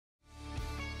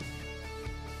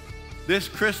This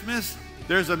Christmas,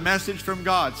 there's a message from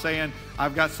God saying,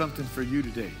 I've got something for you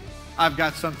today. I've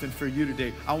got something for you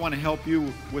today. I want to help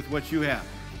you with what you have.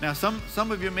 Now,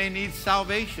 some of you may need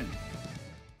salvation.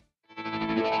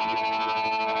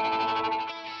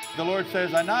 The Lord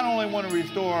says, I not only want to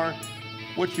restore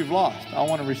what you've lost, I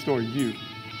want to restore you.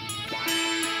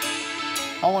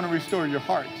 I want to restore your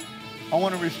heart. I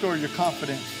want to restore your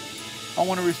confidence. I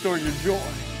want to restore your joy,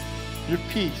 your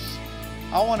peace.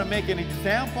 I want to make an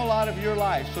example out of your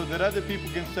life so that other people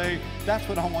can say, that's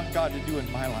what I want God to do in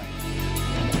my life.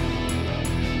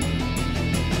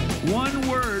 One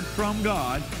word from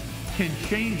God can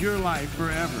change your life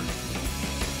forever.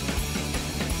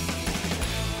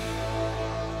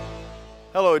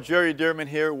 Hello, Jerry Dirmann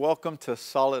here. Welcome to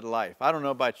Solid Life. I don't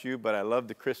know about you, but I love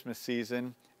the Christmas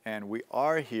season, and we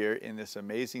are here in this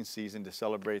amazing season to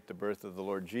celebrate the birth of the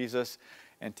Lord Jesus.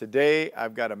 And today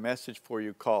I've got a message for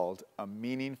you called A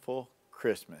Meaningful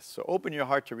Christmas. So open your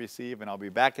heart to receive, and I'll be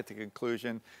back at the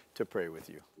conclusion to pray with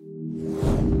you.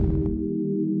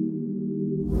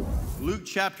 Luke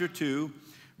chapter 2,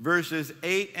 verses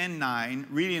 8 and 9,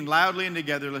 reading loudly and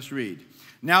together, let's read.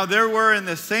 Now there were in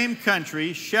the same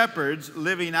country shepherds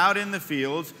living out in the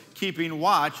fields, keeping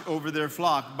watch over their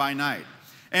flock by night.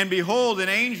 And behold, an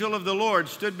angel of the Lord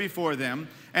stood before them,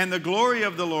 and the glory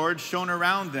of the Lord shone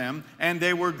around them, and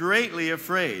they were greatly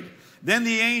afraid. Then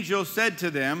the angel said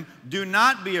to them, do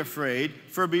not be afraid,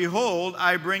 for behold,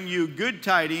 I bring you good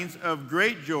tidings of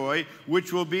great joy,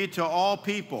 which will be to all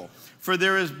people. For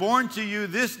there is born to you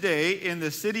this day in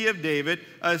the city of David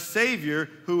a Savior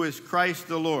who is Christ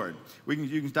the Lord.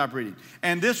 You can stop reading.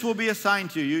 And this will be a sign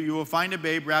to you. You will find a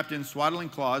babe wrapped in swaddling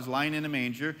cloths, lying in a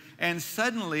manger. And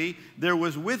suddenly there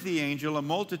was with the angel a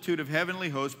multitude of heavenly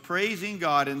hosts, praising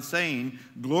God and saying,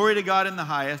 glory to God in the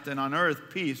highest, and on earth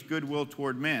peace, goodwill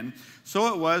toward men.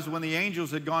 So it was when the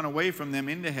angels had gone away from them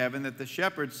into heaven that the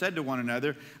shepherds said to one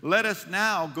another, let us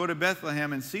now go to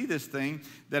Bethlehem and see this thing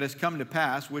that has come to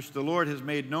pass, which the Lord has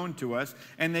made known to us.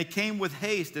 And they came with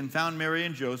haste and found Mary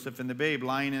and Joseph and the babe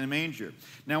lying in a manger.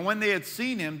 Now when they had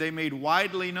seen him, they made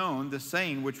widely known the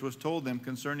saying which was told them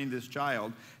concerning this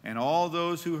child. And all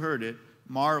those who heard it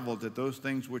marveled at those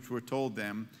things which were told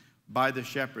them by the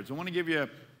shepherds. I want to give you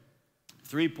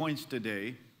 3 points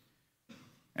today.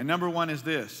 And number one is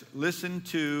this: listen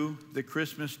to the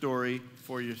Christmas story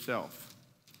for yourself.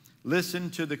 Listen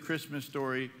to the Christmas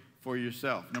story for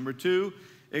yourself. Number two,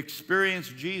 experience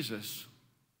Jesus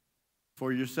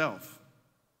for yourself.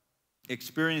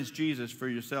 Experience Jesus for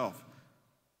yourself.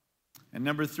 And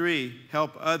number three,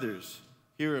 help others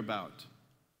hear about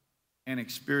and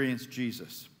experience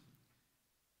Jesus.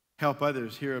 Help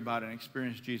others hear about and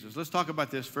experience Jesus. Let's talk about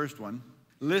this first one.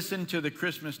 Listen to the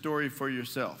Christmas story for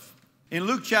yourself. In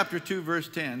Luke chapter 2, verse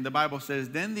 10, the Bible says,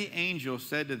 then the angel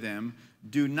said to them,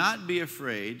 do not be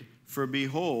afraid, for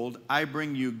behold, I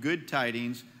bring you good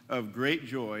tidings of great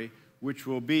joy, which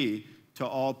will be to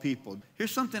all people.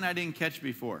 Here's something I didn't catch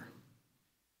before.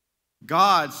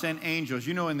 God sent angels.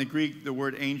 You know, in the Greek, the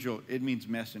word angel, it means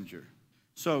messenger.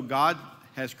 So God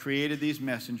has created these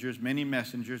messengers, many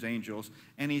messengers, angels,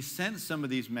 and he sent some of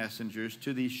these messengers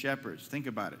to these shepherds. Think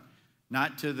about it.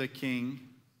 Not to the king,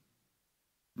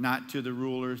 not to the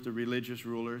rulers, the religious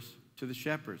rulers, to the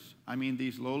shepherds. I mean,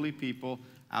 these lowly people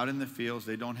out in the fields,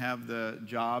 they don't have the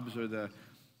jobs or the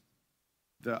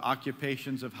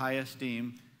occupations of high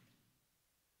esteem.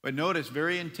 But notice,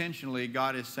 very intentionally,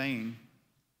 God is saying,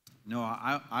 no,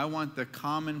 I want the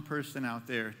common person out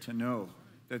there to know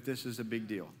that this is a big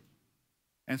deal.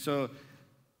 And so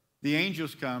the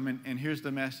angels come, and here's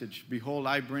the message. Behold,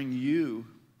 I bring you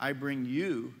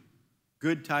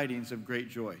good tidings of great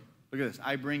joy. Look at this.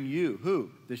 I bring you,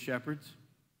 who? The shepherds.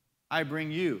 I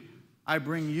bring you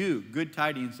good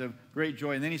tidings of great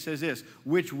joy. And then he says this,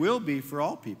 which will be for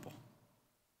all people.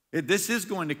 This is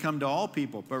going to come to all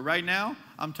people. But right now,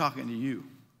 I'm talking to you.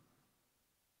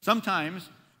 Sometimes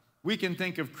we can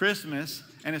think of Christmas,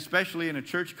 and especially in a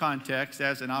church context,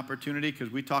 as an opportunity,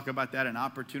 because we talk about that, an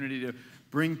opportunity to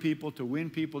bring people, to win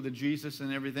people to Jesus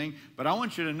and everything. But I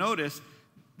want you to notice,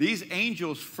 these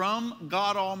angels from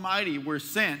God Almighty were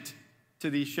sent to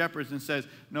these shepherds and says,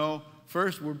 no,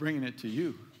 first we're bringing it to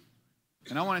you.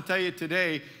 And I want to tell you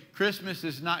today, Christmas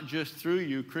is not just through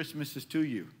you, Christmas is to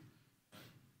you.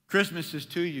 Christmas is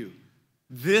to you.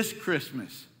 This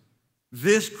Christmas,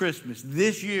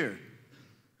 this year,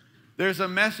 there's a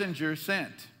messenger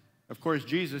sent. Of course,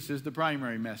 Jesus is the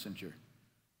primary messenger.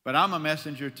 But I'm a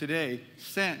messenger today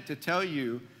sent to tell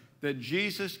you that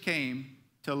Jesus came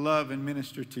to love and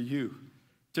minister to you,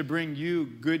 to bring you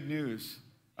good news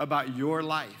about your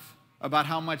life, about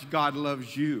how much God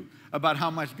loves you, about how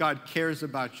much God cares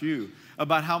about you,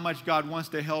 about how much God wants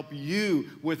to help you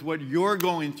with what you're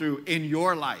going through in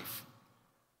your life.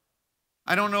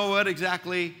 I don't know what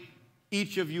exactly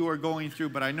each of you are going through,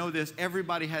 but I know this: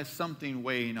 everybody has something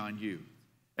weighing on you.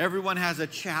 Everyone has a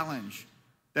challenge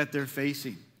that they're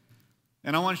facing.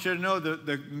 And I want you to know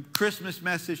the Christmas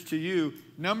message to you,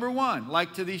 number one,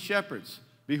 like to these shepherds,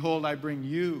 behold, I bring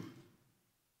you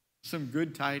some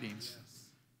good tidings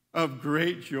of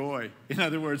great joy. In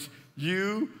other words,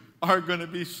 you are going to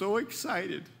be so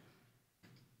excited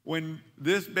when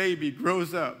this baby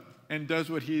grows up and does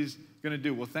what he's going to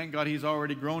do. Well, thank God he's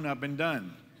already grown up and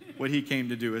done what he came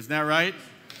to do. Isn't that right?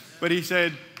 But he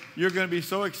said, you're going to be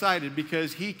so excited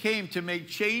because he came to make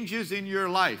changes in your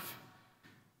life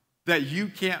that you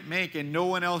can't make and no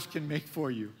one else can make for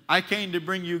you. I came to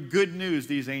bring you good news,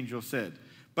 these angels said.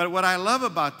 But what I love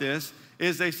about this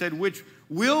is they said, which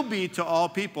will be to all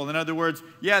people. In other words,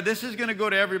 yeah, this is going to go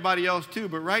to everybody else too,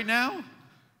 but right now,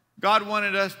 God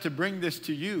wanted us to bring this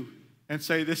to you and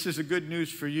say, this is a good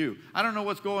news for you. I don't know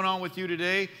what's going on with you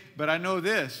today, but I know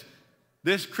this.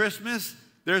 This Christmas,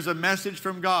 there's a message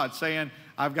from God saying,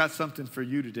 I've got something for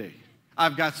you today.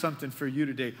 I've got something for you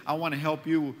today. I want to help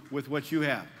you with what you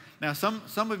have. Now,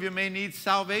 some of you may need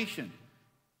salvation.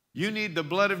 You need the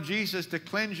blood of Jesus to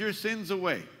cleanse your sins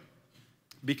away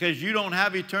because you don't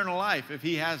have eternal life if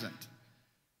he hasn't.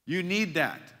 You need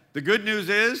that. The good news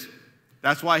is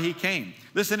that's why he came.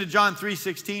 Listen to John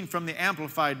 3:16 from the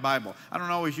Amplified Bible. I don't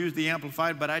always use the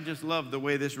Amplified, but I just love the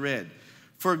way this read.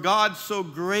 For God so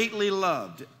greatly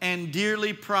loved and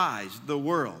dearly prized the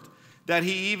world that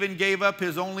he even gave up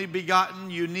his only begotten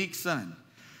unique Son,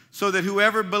 so that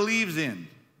whoever believes in,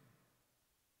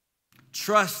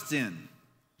 trusts in,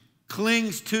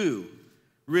 clings to,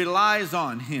 relies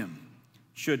on him,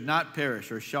 should not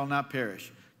perish or shall not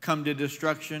perish, come to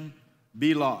destruction,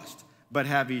 be lost, but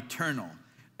have eternal,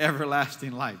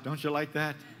 everlasting life. Don't you like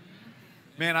that?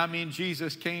 Man, I mean,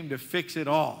 Jesus came to fix it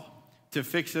all, to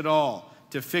fix it all,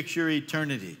 to fix your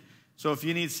eternity. So if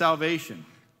you need salvation,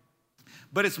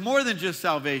 but it's more than just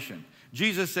salvation.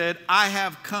 Jesus said, I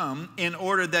have come in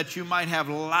order that you might have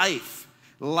life.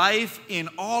 Life in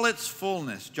all its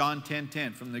fullness. John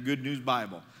 10:10 from the Good News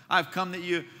Bible. I've come that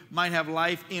you might have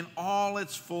life in all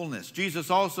its fullness.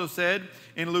 Jesus also said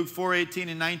in Luke 4:18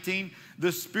 and 19,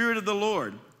 the Spirit of the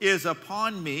Lord is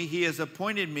upon me. He has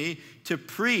appointed me to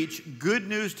preach good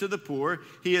news to the poor.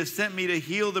 He has sent me to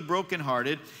heal the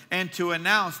brokenhearted and to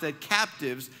announce that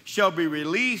captives shall be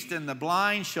released and the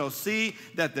blind shall see,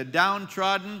 that the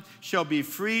downtrodden shall be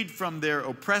freed from their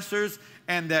oppressors,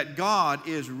 and that God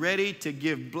is ready to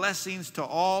give blessings to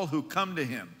all who come to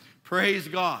him. Praise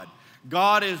God.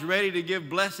 God is ready to give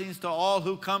blessings to all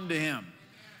who come to him.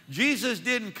 Jesus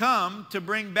didn't come to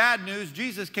bring bad news.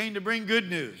 Jesus came to bring good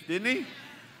news, didn't he?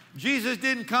 Jesus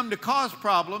didn't come to cause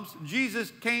problems. Jesus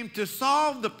came to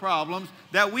solve the problems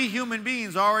that we human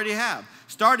beings already have.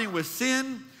 Starting with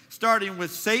sin, starting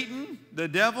with Satan, the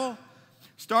devil,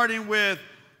 starting with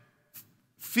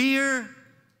fear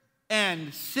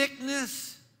and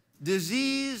sickness,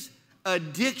 disease,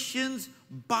 addictions,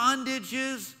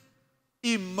 bondages,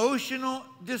 emotional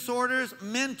disorders,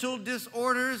 mental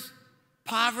disorders,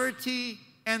 poverty,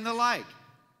 and the like.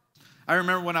 I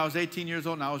remember when I was 18 years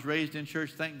old and I was raised in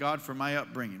church. Thank God for my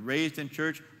upbringing. Raised in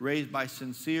church, raised by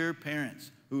sincere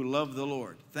parents who love the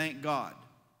Lord. Thank God.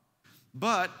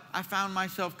 But I found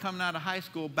myself coming out of high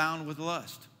school bound with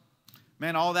lust.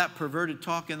 Man, all that perverted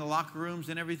talk in the locker rooms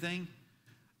and everything.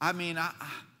 I mean,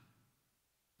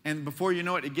 and before you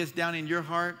know it, it gets down in your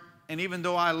heart. And even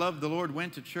though I loved the Lord,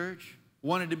 went to church,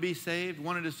 wanted to be saved,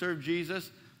 wanted to serve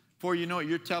Jesus, before you know it,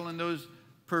 you're telling those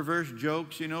perverse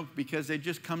jokes, you know, because they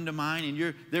just come to mind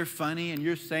and they're funny and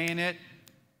you're saying it.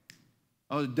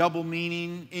 Oh, double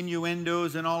meaning,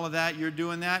 innuendos and all of that. You're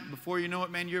doing that. Before you know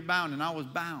it, man, you're bound. And I was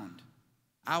bound.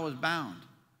 I was bound.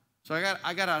 So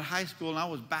I got out of high school and I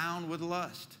was bound with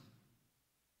lust.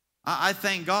 I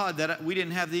thank God that we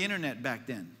didn't have the internet back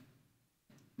then.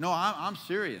 No, I'm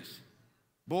serious.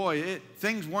 Boy,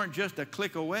 things weren't just a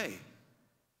click away.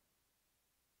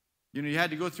 You know, you had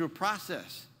to go through a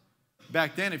process.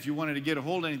 Back then, if you wanted to get a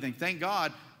hold of anything, thank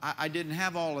God I didn't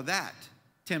have all of that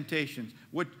temptations.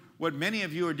 What many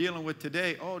of you are dealing with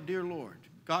today, oh, dear Lord,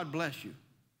 God bless you.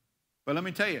 But let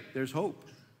me tell you, there's hope.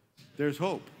 There's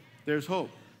hope. There's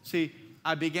hope. See,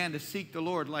 I began to seek the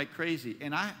Lord like crazy,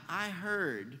 and I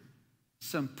heard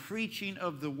some preaching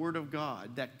of the Word of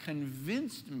God that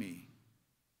convinced me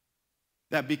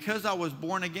that because I was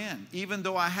born again, even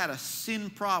though I had a sin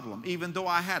problem, even though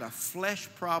I had a flesh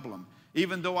problem,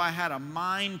 even though I had a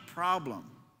mind problem,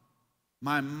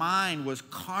 My mind was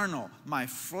carnal. My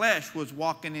flesh was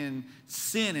walking in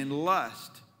sin and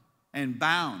lust and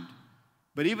bound.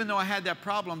 But even though I had that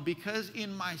problem, because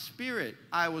in my spirit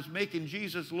I was making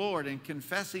Jesus Lord and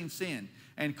confessing sin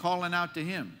and calling out to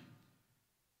Him,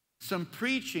 some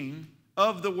preaching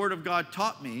of the Word of God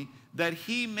taught me that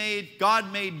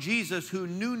God made Jesus, who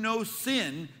knew no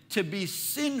sin, to be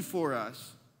sin for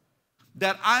us,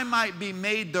 that I might be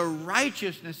made the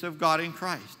righteousness of God in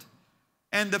Christ.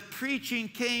 And the preaching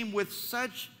came with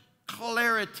such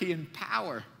clarity and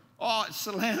power. Oh, it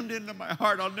slammed into my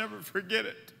heart. I'll never forget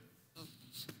it.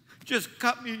 Just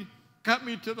cut me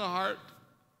to the heart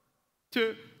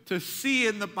to see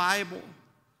in the Bible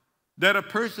that a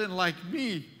person like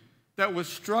me that was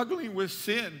struggling with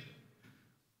sin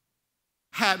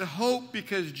had hope,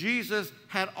 because Jesus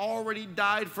had already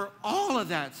died for all of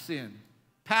that sin,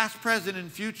 past, present,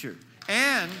 and future.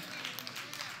 And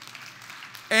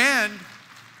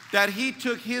that He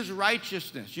took His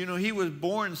righteousness. You know, He was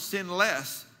born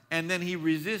sinless, and then He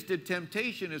resisted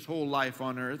temptation His whole life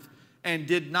on earth and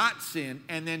did not sin,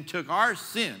 and then took our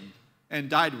sin and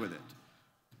died with it.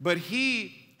 But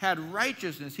He had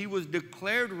righteousness. He was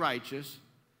declared righteous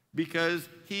because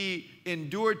He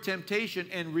endured temptation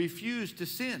and refused to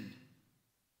sin.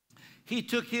 He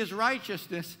took His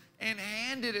righteousness and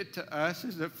handed it to us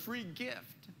as a free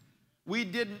gift. We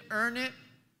didn't earn it.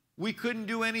 We couldn't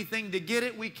do anything to get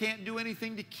it. We can't do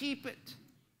anything to keep it.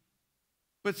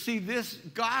 But see, this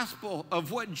gospel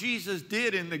of what Jesus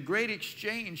did in the great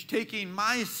exchange, taking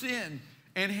my sin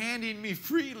and handing me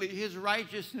freely His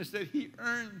righteousness that He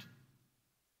earned,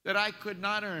 that I could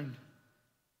not earn.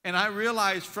 And I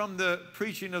realized from the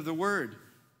preaching of the Word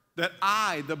that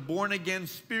I, the born-again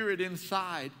spirit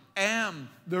inside, am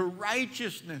the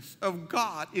righteousness of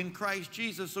God in Christ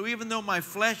Jesus. So even though my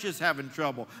flesh is having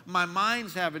trouble, my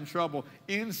mind's having trouble,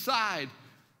 inside,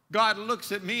 God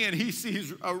looks at me and He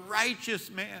sees a righteous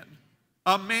man,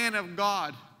 a man of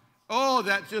God. Oh,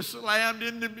 that just slammed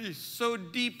into me so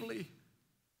deeply.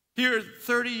 Here,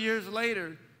 30 years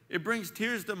later, it brings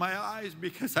tears to my eyes,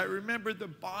 because I remember the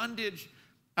bondage.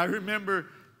 I remember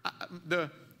the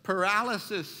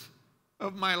paralysis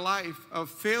of my life, of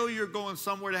failure going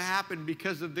somewhere to happen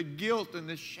because of the guilt and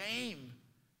the shame.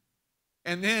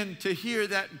 And then to hear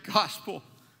that gospel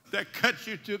that cuts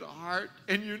you to the heart,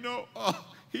 and you know, oh,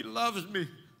 He loves me.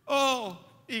 Oh,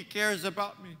 He cares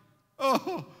about me.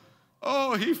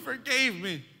 Oh, He forgave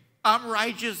me. I'm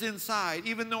righteous inside,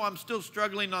 even though I'm still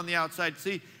struggling on the outside.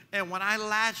 See, and when I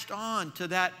latched on to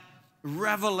that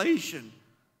revelation,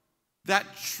 that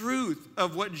truth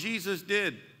of what Jesus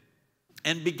did,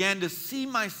 and began to see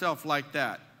myself like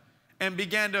that, and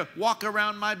began to walk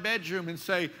around my bedroom and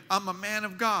say, I'm a man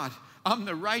of God. I'm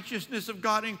the righteousness of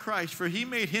God in Christ, for He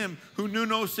made Him who knew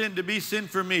no sin to be sin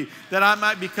for me, that I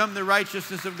might become the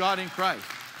righteousness of God in Christ.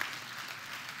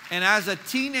 And as a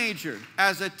teenager,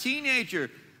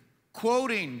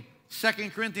 quoting 2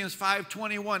 Corinthians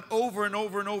 5:21 over and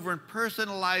over and over, and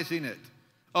personalizing it,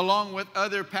 along with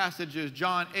other passages,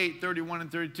 John 8:31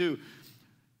 and 32,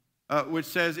 which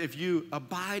says, if you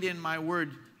abide in my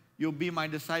word, you'll be my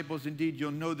disciples indeed.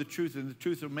 You'll know the truth, and the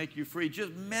truth will make you free.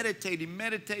 Just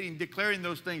meditating, declaring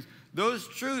those things. Those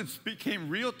truths became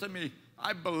real to me.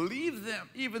 I believed them,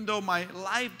 even though my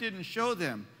life didn't show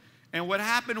them. And what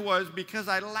happened was, because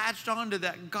I latched onto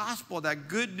that gospel, that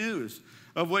good news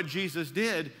of what Jesus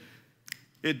did,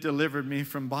 it delivered me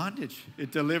from bondage.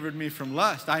 It delivered me from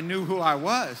lust. I knew who I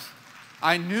was.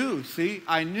 I knew.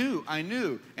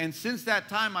 And since that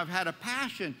time, I've had a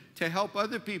passion to help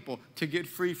other people to get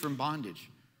free from bondage.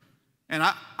 And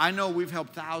I know we've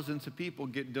helped thousands of people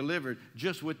get delivered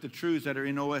just with the truths that are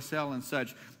in OSL and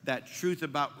such. That truth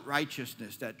about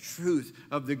righteousness, that truth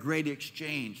of the great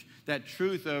exchange, that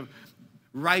truth of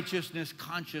righteousness,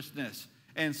 consciousness,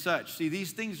 and such. See,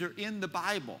 these things are in the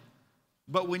Bible.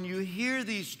 But when you hear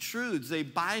these truths, they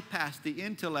bypass the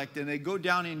intellect and they go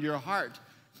down in your heart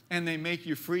and they make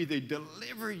you free. They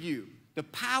deliver you. The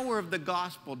power of the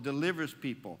gospel delivers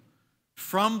people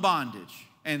from bondage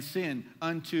and sin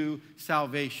unto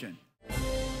salvation.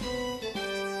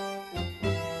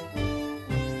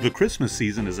 The Christmas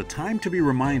season is a time to be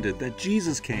reminded that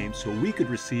Jesus came so we could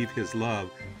receive His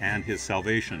love and His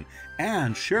salvation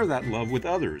and share that love with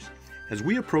others. As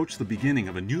we approach the beginning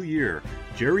of a new year,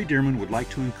 Jerry Dirmann would like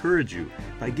to encourage you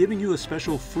by giving you a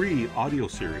special free audio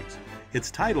series.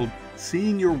 It's titled,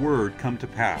 Seeing Your Word Come to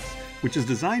Pass, which is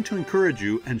designed to encourage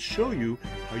you and show you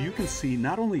how you can see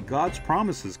not only God's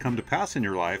promises come to pass in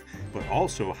your life, but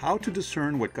also how to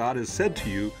discern what God has said to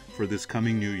you for this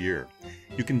coming new year.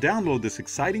 You can download this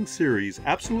exciting series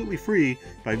absolutely free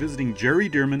by visiting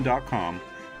jerrydirmann.com,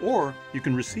 Or you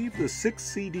can receive the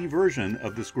 6-CD version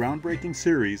of this groundbreaking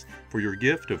series for your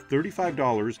gift of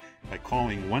 $35 by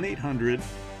calling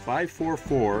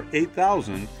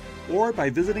 1-800-544-8000 or by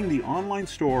visiting the online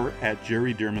store at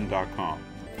jerrydirmann.com.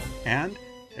 And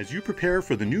as you prepare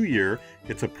for the new year,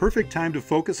 it's a perfect time to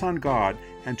focus on God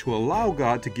and to allow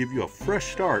God to give you a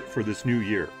fresh start for this new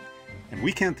year. And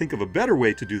we can't think of a better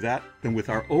way to do that than with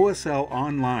our OSL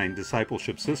Online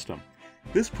Discipleship System.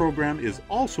 This program is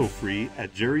also free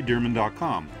at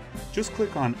jerrydirmann.com. Just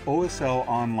click on OSL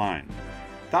Online.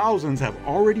 Thousands have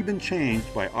already been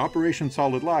changed by Operation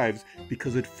Solid Lives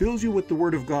because it fills you with the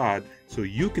Word of God so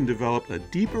you can develop a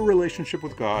deeper relationship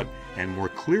with God and more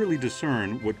clearly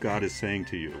discern what God is saying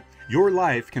to you. Your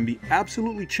life can be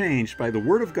absolutely changed by the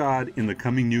Word of God in the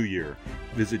coming new year.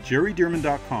 Visit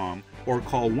jerrydirmann.com or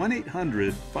call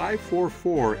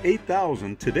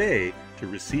 1-800-544-8000 today to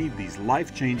receive these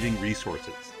life-changing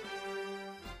resources.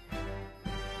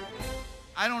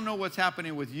 I don't know what's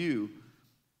happening with you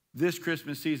this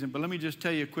Christmas season, but let me just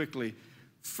tell you quickly.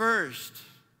 First,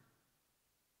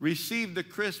 receive the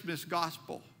Christmas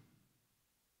gospel,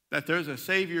 that there's a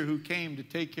Savior who came to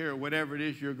take care of whatever it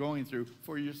is you're going through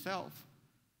for yourself.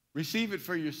 Receive it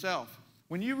for yourself.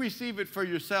 When you receive it for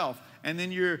yourself and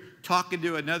then you're talking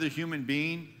to another human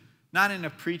being, not in a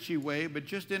preachy way, but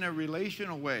just in a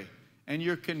relational way, and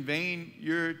you're conveying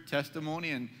your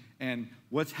testimony and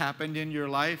what's happened in your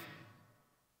life,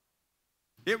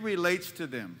 it relates to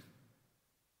them.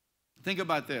 Think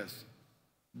about this.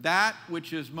 That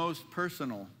which is most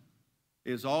personal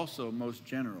is also most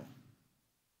general.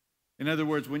 In other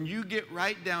words, when you get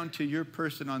right down to your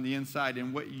person on the inside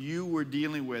and what you were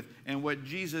dealing with and what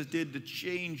Jesus did to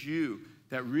change you,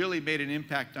 that really made an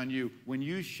impact on you, when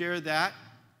you share that,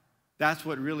 that's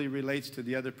what really relates to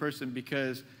the other person,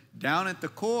 because down at the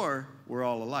core, we're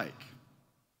all alike.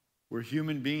 We're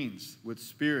human beings with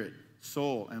spirit,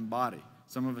 soul, and body.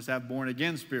 Some of us have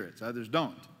born-again spirits, others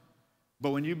don't.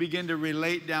 But when you begin to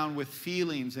relate down with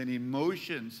feelings and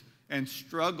emotions and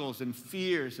struggles and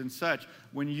fears and such,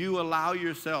 when you allow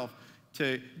yourself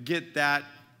to get that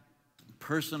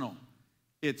personal,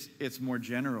 it's more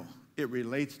general. It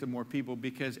relates to more people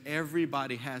because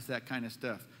everybody has that kind of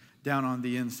stuff down on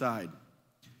the inside.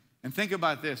 And think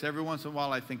about this. Every once in a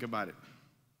while I think about it.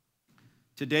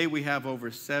 Today we have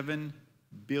over 7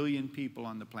 billion people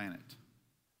on the planet.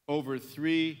 Over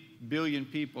 3 billion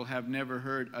people have never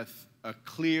heard a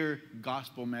clear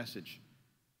gospel message.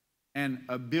 And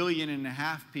 1.5 billion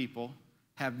people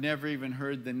have never even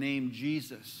heard the name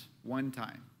Jesus one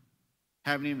time.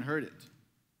 Haven't even heard it.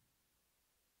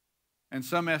 And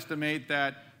some estimate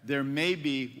that there may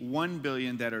be 1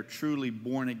 billion that are truly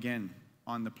born again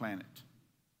on the planet.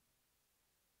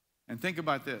 And think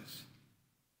about this.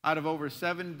 Out of over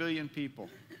 7 billion people,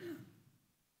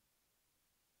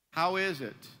 how is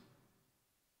it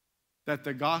that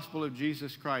the gospel of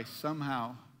Jesus Christ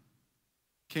somehow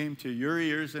came to your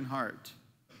ears and heart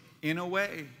in a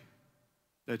way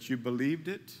that you believed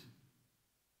it,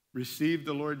 received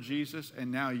the Lord Jesus,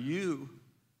 and now you,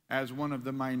 as one of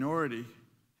the minority,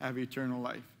 have eternal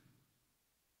life?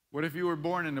 What if you were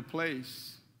born in a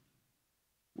place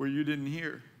where you didn't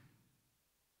hear?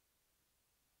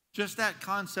 Just that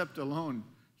concept alone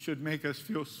should make us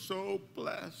feel so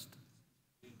blessed.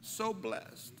 So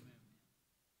blessed.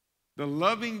 The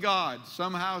loving God,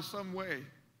 somehow, some way,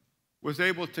 was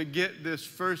able to get this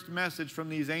first message from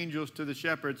these angels to the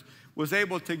shepherds, was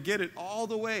able to get it all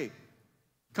the way,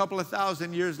 a couple of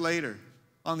thousand years later,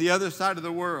 on the other side of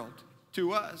the world,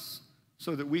 to us,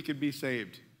 so that we could be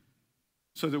saved,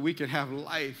 so that we could have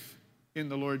life in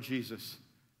the Lord Jesus.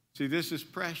 See, this is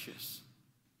precious.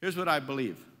 Here's what I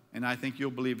believe, and I think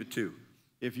you'll believe it too.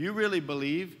 If you really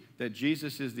believe that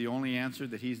Jesus is the only answer,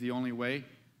 that he's the only way,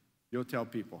 you'll tell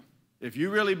people. If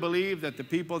you really believe that the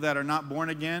people that are not born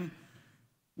again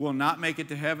will not make it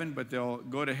to heaven, but they'll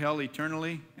go to hell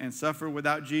eternally and suffer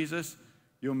without Jesus,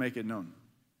 you'll make it known.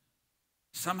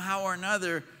 Somehow or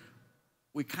another,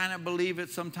 we kind of believe it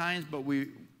sometimes, but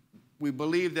we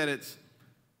believe that it's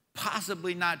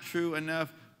possibly not true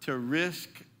enough to risk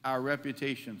our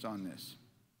reputations on this.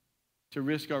 To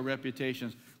risk our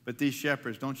reputations. But these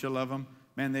shepherds, don't you love them?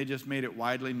 Man, they just made it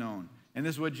widely known. And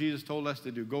this is what Jesus told us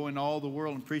to do. Go into all the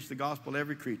world and preach the gospel to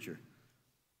every creature.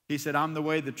 He said, I'm the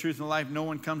way, the truth, and the life. No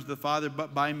one comes to the Father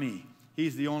but by me.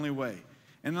 He's the only way.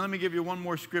 And then let me give you one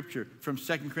more scripture from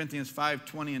 2 Corinthians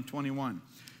 5:20 and 21.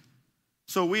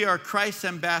 So we are Christ's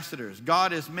ambassadors.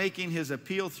 God is making his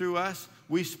appeal through us.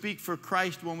 We speak for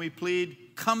Christ when we plead,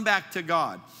 come back to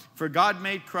God. For God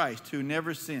made Christ, who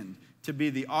never sinned, to be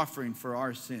the offering for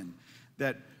our sin,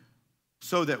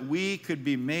 so that we could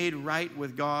be made right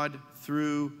with God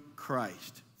through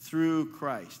Christ. Through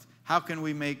Christ. How can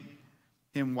we make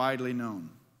him widely known?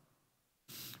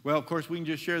 Well, of course, we can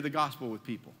just share the gospel with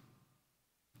people.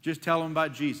 Just tell them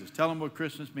about Jesus. Tell them what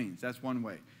Christmas means. That's one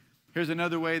way. Here's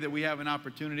another way that we have an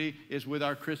opportunity is with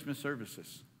our Christmas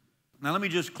services. Now, let me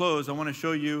just close. I want to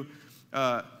show you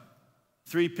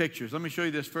 3 pictures. Let me show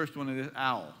you this first one of this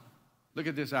owl. Look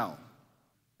at this owl.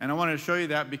 And I wanted to show you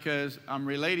that because I'm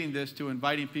relating this to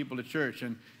inviting people to church.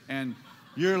 And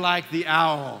you're like the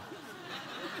owl.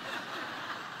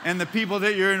 And the people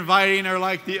that you're inviting are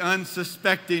like the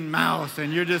unsuspecting mouse.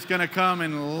 And you're just going to come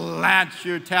and latch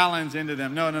your talons into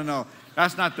them. No, no, no.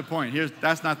 That's not the point.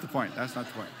 That's not the point. That's not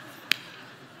the point.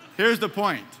 Here's the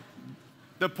point.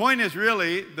 The point is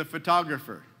really the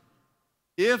photographer.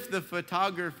 If the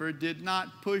photographer did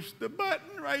not push the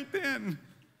button right then,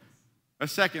 a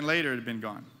second later it had been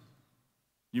gone.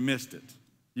 You missed it.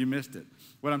 You missed it.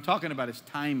 What I'm talking about is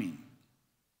timing.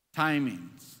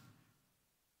 Timings.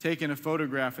 Taking a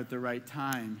photograph at the right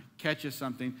time catches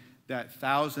something that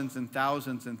thousands and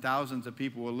thousands and thousands of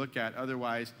people will look at.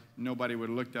 Otherwise, nobody would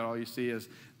have looked at. All you see is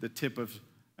the tip of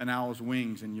an owl's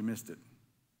wings, and you missed it.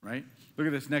 Right? Look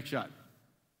at this next shot.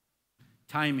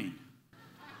 Timing.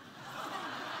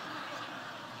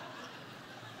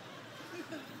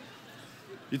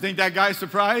 You think that guy's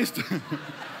surprised?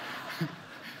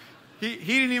 He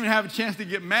didn't even have a chance to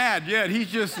get mad yet. He's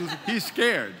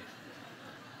scared.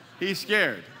 He's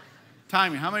scared.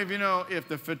 Timing. How many of you know if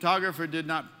the photographer did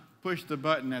not push the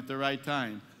button at the right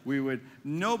time,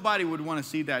 nobody would want to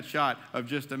see that shot of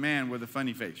just a man with a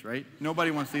funny face, right?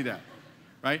 Nobody wants to see that,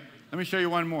 right? Let me show you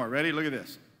one more. Ready? Look at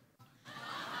this.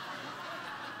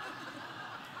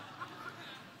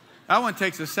 That one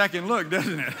takes a second look,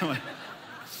 doesn't it?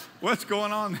 What's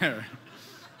going on there?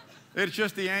 It's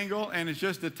just the angle, and it's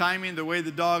just the timing, the way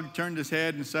the dog turned his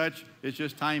head and such. It's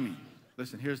just timing.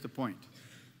 Listen, here's the point.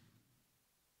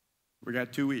 We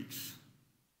got 2 weeks.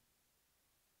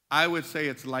 I would say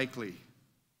it's likely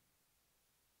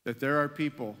that there are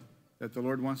people that the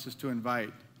Lord wants us to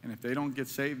invite, and if they don't get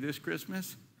saved this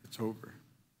Christmas, it's over.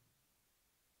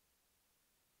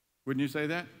 Wouldn't you say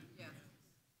that? Yeah.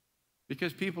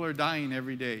 Because people are dying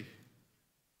every day.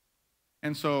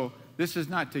 And so this is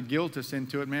not to guilt us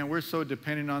into it, man. We're so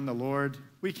dependent on the Lord.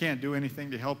 We can't do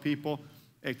anything to help people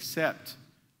except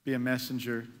be a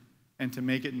messenger and to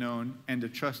make it known and to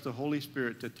trust the Holy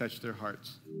Spirit to touch their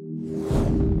hearts.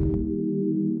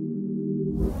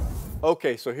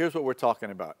 Okay, so here's what we're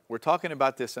talking about. We're talking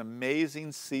about this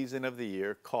amazing season of the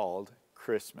year called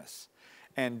Christmas.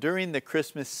 And during the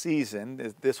Christmas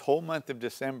season, this whole month of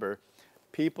December,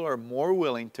 people are more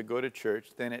willing to go to church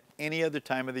than at any other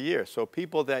time of the year. So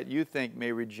people that you think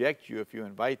may reject you if you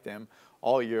invite them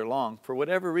all year long, for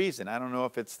whatever reason, I don't know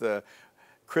if it's the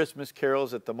Christmas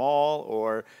carols at the mall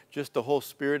or just the whole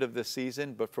spirit of the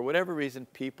season, but for whatever reason,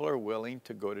 people are willing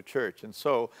to go to church. And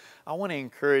so I want to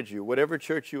encourage you, whatever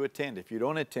church you attend, if you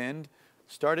don't attend,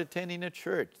 start attending a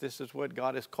church. This is what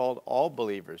God has called all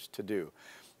believers to do.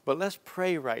 But let's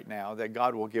pray right now that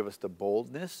God will give us the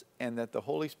boldness and that the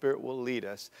Holy Spirit will lead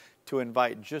us to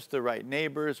invite just the right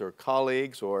neighbors or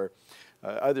colleagues or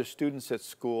other students at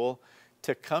school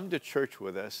to come to church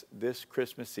with us this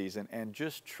Christmas season, and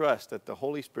just trust that the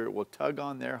Holy Spirit will tug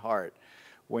on their heart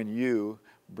when you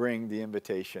bring the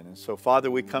invitation. And so,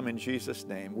 Father, we come in Jesus'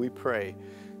 name. We pray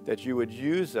that you would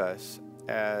use us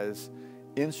as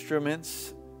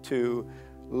instruments to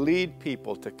lead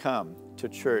people to come to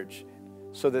church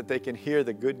so that they can hear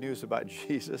the good news about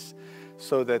Jesus,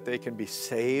 so that they can be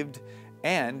saved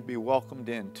and be welcomed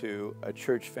into a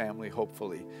church family,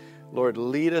 hopefully. Lord,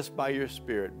 lead us by your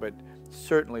Spirit, but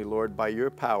certainly, Lord, by your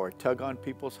power, tug on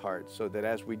people's hearts so that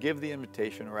as we give the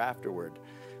invitation or afterward,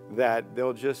 that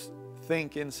they'll just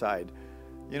think inside,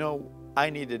 you know, I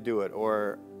need to do it,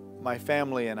 or my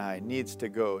family and I needs to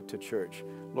go to church.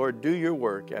 Lord, do your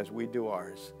work as we do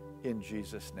ours, in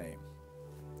Jesus' name.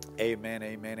 Amen,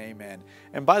 amen, amen.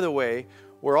 And by the way,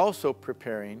 we're also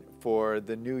preparing for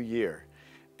the new year.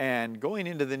 And going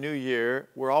into the new year,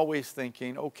 we're always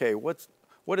thinking, okay, what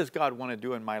does God want to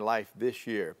do in my life this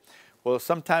year? Well,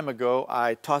 some time ago,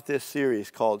 I taught this series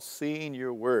called Seeing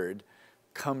Your Word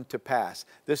Come to Pass.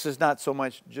 This is not so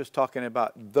much just talking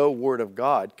about the Word of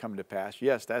God come to pass.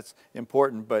 Yes, that's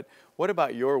important, but what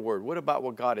about your word? What about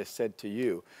what God has said to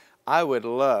you? I would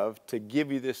love to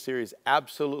give you this series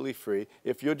absolutely free.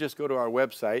 If you'll just go to our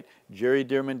website,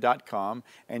 jerrydirmann.com,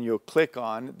 and you'll click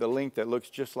on the link that looks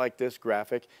just like this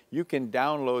graphic, you can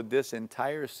download this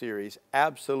entire series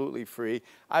absolutely free.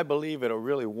 I believe it'll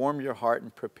really warm your heart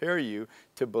and prepare you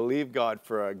to believe God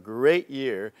for a great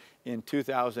year in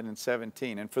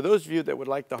 2017. And for those of you that would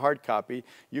like the hard copy,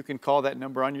 you can call that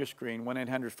number on your screen,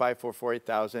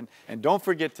 1-800-544-8000. And don't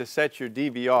forget to set your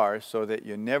DVR so that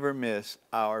you never miss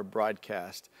our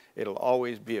broadcast. It'll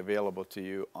always be available to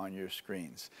you on your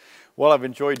screens. Well, I've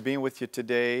enjoyed being with you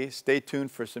today. Stay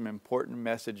tuned for some important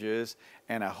messages,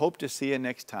 and I hope to see you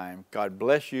next time. God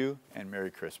bless you, and Merry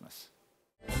Christmas.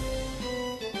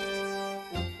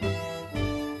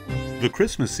 The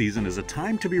Christmas season is a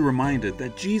time to be reminded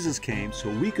that Jesus came so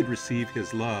we could receive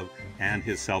His love and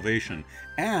His salvation,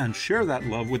 and share that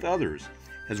love with others.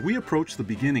 As we approach the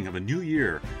beginning of a new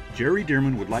year, Jerry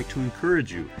Dirmann would like to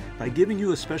encourage you by giving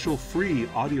you a special free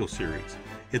audio series.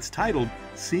 It's titled,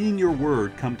 Seeing Your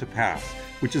Word Come to Pass,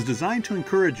 which is designed to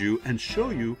encourage you and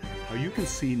show you how you can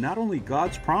see not only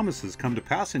God's promises come to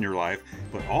pass in your life,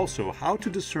 but also how to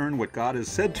discern what God has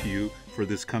said to you for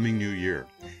this coming new year.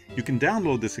 You can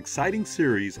download this exciting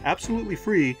series absolutely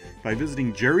free by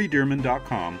visiting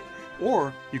jerrydirmann.com,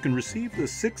 or you can receive the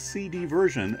 6-CD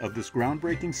version of this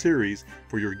groundbreaking series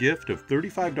for your gift of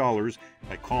 $35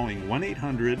 by calling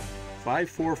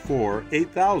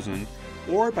 1-800-544-8000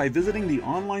 or by visiting the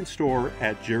online store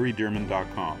at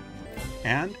jerrydirmann.com.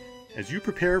 And as you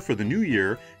prepare for the new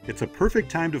year, it's a perfect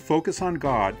time to focus on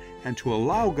God and to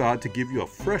allow God to give you a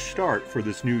fresh start for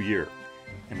this new year.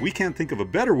 And we can't think of a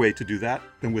better way to do that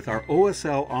than with our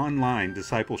OSL Online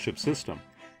Discipleship System.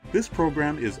 This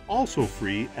program is also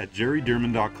free at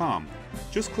jerrydirmann.com.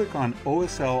 Just click on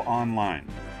OSL Online.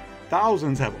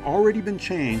 Thousands have already been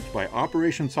changed by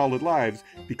Operation Solid Lives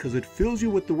because it fills you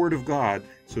with the Word of God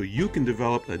so you can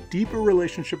develop a deeper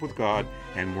relationship with God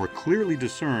and more clearly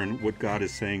discern what God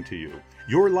is saying to you.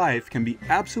 Your life can be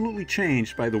absolutely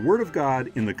changed by the Word of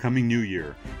God in the coming new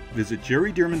year. Visit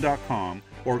jerrydirmann.com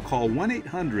or call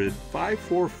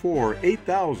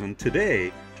 1-800-544-8000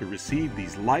 today to receive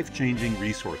these life-changing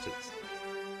resources.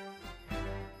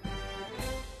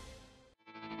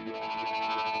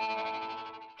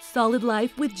 Solid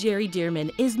Life with Jerry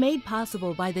Dirmann is made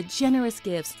possible by the generous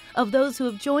gifts of those who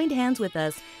have joined hands with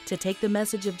us to take the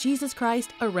message of Jesus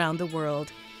Christ around the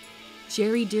world.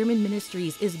 Jerry Dirmann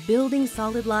Ministries is building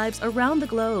solid lives around the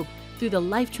globe through the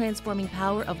life-transforming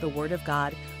power of the Word of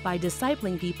God by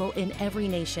discipling people in every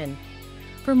nation.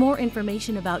 For more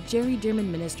information about Jerry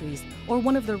Dirmann Ministries or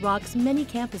one of the Rock's many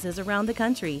campuses around the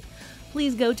country,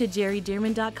 please go to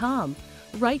jerrydirmann.com.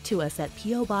 Write to us at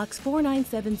P.O. Box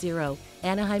 4970,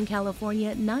 Anaheim,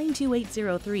 California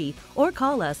 92803, or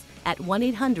call us at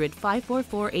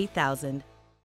 1-800-544-8000.